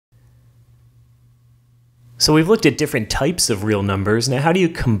So we've looked at different types of real numbers. Now, how do you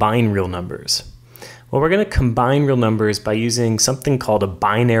combine real numbers? Well, we're going to combine real numbers by using something called a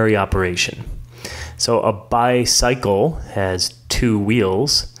binary operation. So a bicycle has two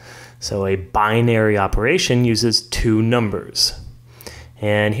wheels. So a binary operation uses two numbers.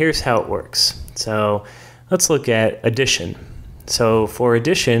 And here's how it works. So let's look at addition. So for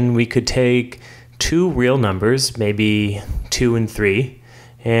addition, we could take two real numbers, maybe 2 and 3,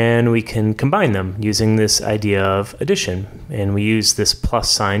 and we can combine them using this idea of addition. And we use this plus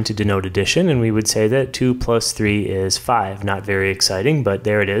sign to denote addition, and we would say that 2 plus 3 is 5. Not very exciting, but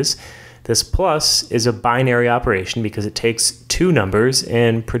there it is. This plus is a binary operation because it takes two numbers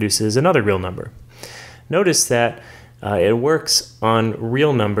and produces another real number. Notice that it works on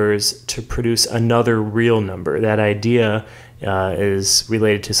real numbers to produce another real number. That idea is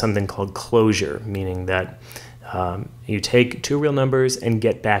related to something called closure, meaning that you take two real numbers and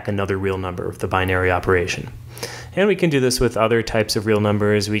get back another real number with the binary operation. And we can do this with other types of real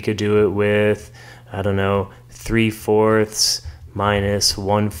numbers. We could do it with, 3/4 minus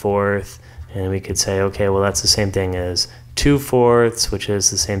 1/4, and we could say, okay, well, that's the same thing as 2/4, which is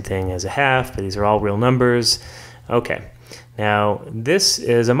the same thing as a half, but these are all real numbers. Okay, now this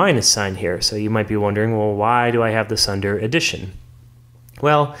is a minus sign here, so you might be wondering, well, why do I have this under addition?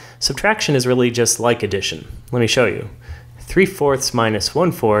 Well, subtraction is really just like addition. Let me show you. 3/4 minus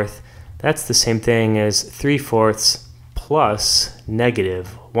 1/4, that's the same thing as 3/4 plus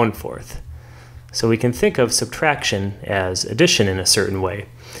negative 1/4. So we can think of subtraction as addition in a certain way.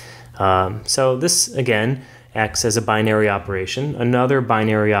 So this, again, acts as a binary operation. Another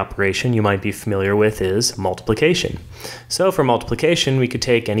binary operation you might be familiar with is multiplication. So for multiplication, we could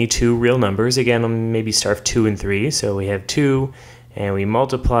take any two real numbers. Again, maybe start with 2 and 3. So we have 2, and we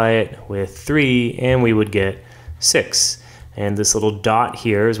multiply it with 3, and we would get 6. And this little dot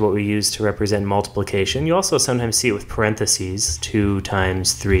here is what we use to represent multiplication. You also sometimes see it with parentheses. 2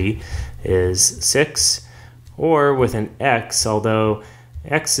 times 3 is 6. Or with an x, although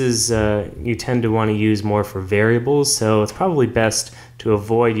x is you tend to want to use more for variables, so it's probably best to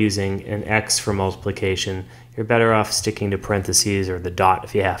avoid using an x for multiplication. You're better off sticking to parentheses or the dot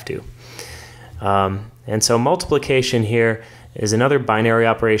if you have to. And so multiplication here is another binary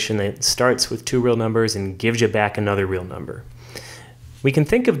operation that starts with two real numbers and gives you back another real number. We can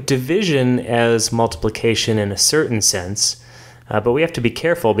think of division as multiplication in a certain sense, but we have to be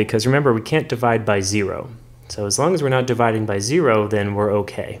careful because remember, we can't divide by 0. So as long as we're not dividing by 0, then we're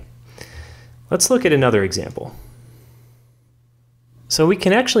okay. Let's look at another example. So we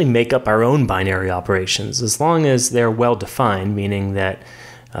can actually make up our own binary operations as long as they're well defined, meaning that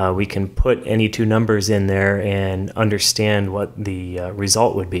we can put any two numbers in there and understand what the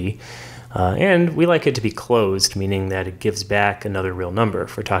result would be. And we like it to be closed, meaning that it gives back another real number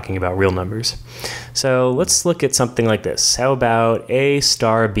if we're talking about real numbers. So let's look at something like this. How about a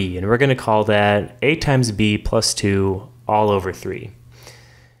star b? And we're going to call that a times b plus 2 all over 3.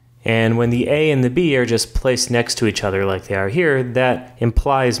 And when the a and the b are just placed next to each other like they are here, that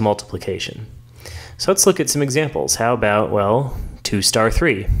implies multiplication. So let's look at some examples. How about, well, 2 star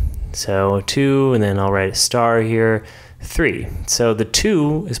 3. So 2, and then I'll write a star here, 3. So the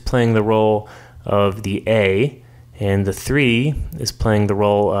 2 is playing the role of the A, and the 3 is playing the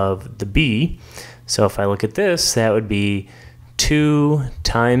role of the B. So if I look at this, that would be 2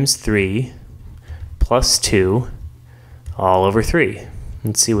 times 3 plus 2 all over 3.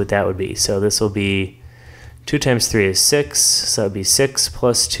 Let's see what that would be. So this will be 2 times 3 is 6, so that would be 6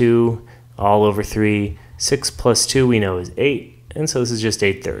 plus 2 all over 3. 6 plus 2 we know is 8, and so this is just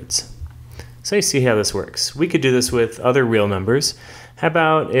 8/3. So you see how this works. We could do this with other real numbers. How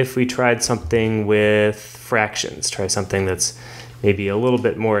about if we tried something with fractions? Try something that's maybe a little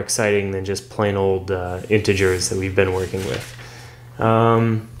bit more exciting than just plain old integers that we've been working with. How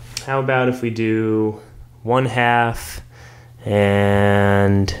about if we do 1/2,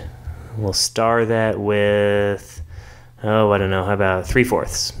 and we'll star that with, I don't know, how about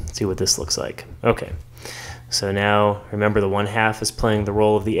 3/4? Let's see what this looks like. Okay. So now, remember, the 1/2 is playing the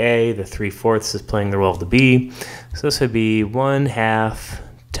role of the A, the 3/4 is playing the role of the B. So this would be 1/2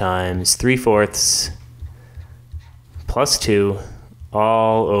 times 3/4 plus 2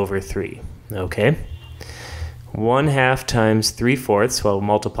 all over 3. Okay? 1/2 times 3/4, well, we'll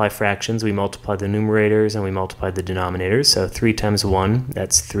multiply fractions. We multiply the numerators and we multiply the denominators. So 3 times 1,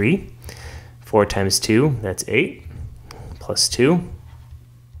 that's 3. 4 times 2, that's 8, plus 2,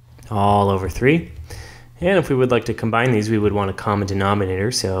 all over 3. And if we would like to combine these, we would want a common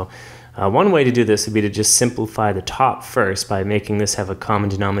denominator. So one way to do this would be to just simplify the top first by making this have a common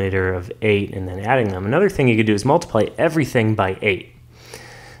denominator of 8 and then adding them. Another thing you could do is multiply everything by 8.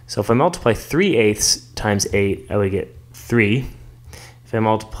 So if I multiply 3/8 times 8, I would get 3. If I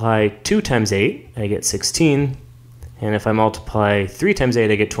multiply 2 times 8, I get 16. And if I multiply 3 times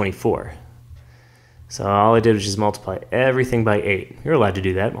 8, I get 24. So all I did was just multiply everything by 8. You're allowed to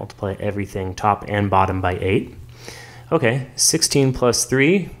do that. Multiply everything top and bottom by 8. Okay, 16 plus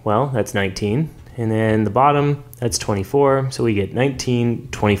 3, well, that's 19. And then the bottom, that's 24. So we get 19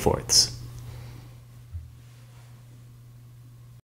 24ths.